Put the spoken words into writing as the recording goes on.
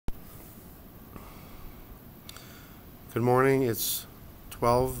Good morning. It's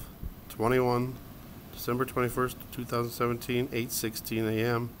 12:21, December 21st, 2017, 8:16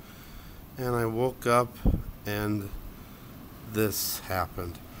 a.m. And I woke up and this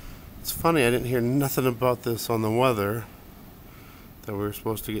happened. It's funny, I didn't hear nothing about this on the weather, that we were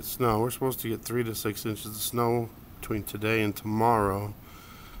supposed to get snow. We're supposed to get 3 to 6 inches of snow between today and tomorrow.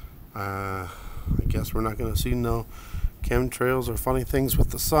 I guess we're not going to see no chemtrails or funny things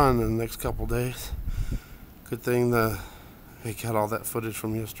with the sun in the next couple days. Good thing I got all that footage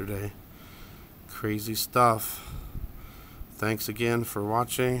from yesterday. Crazy stuff. Thanks again for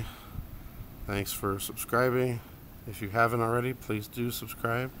watching. Thanks for subscribing. If you haven't already, please do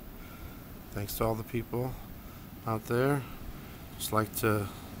subscribe. Thanks to all the people out there. Just like to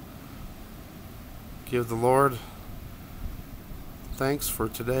give the Lord thanks for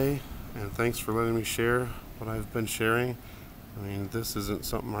today, and thanks for letting me share what I've been sharing. I mean, this isn't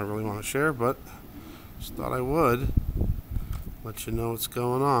something I really want to share, but just thought I would let you know what's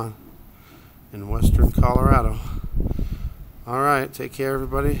going on in western Colorado. All right, take care,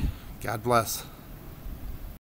 everybody. God bless.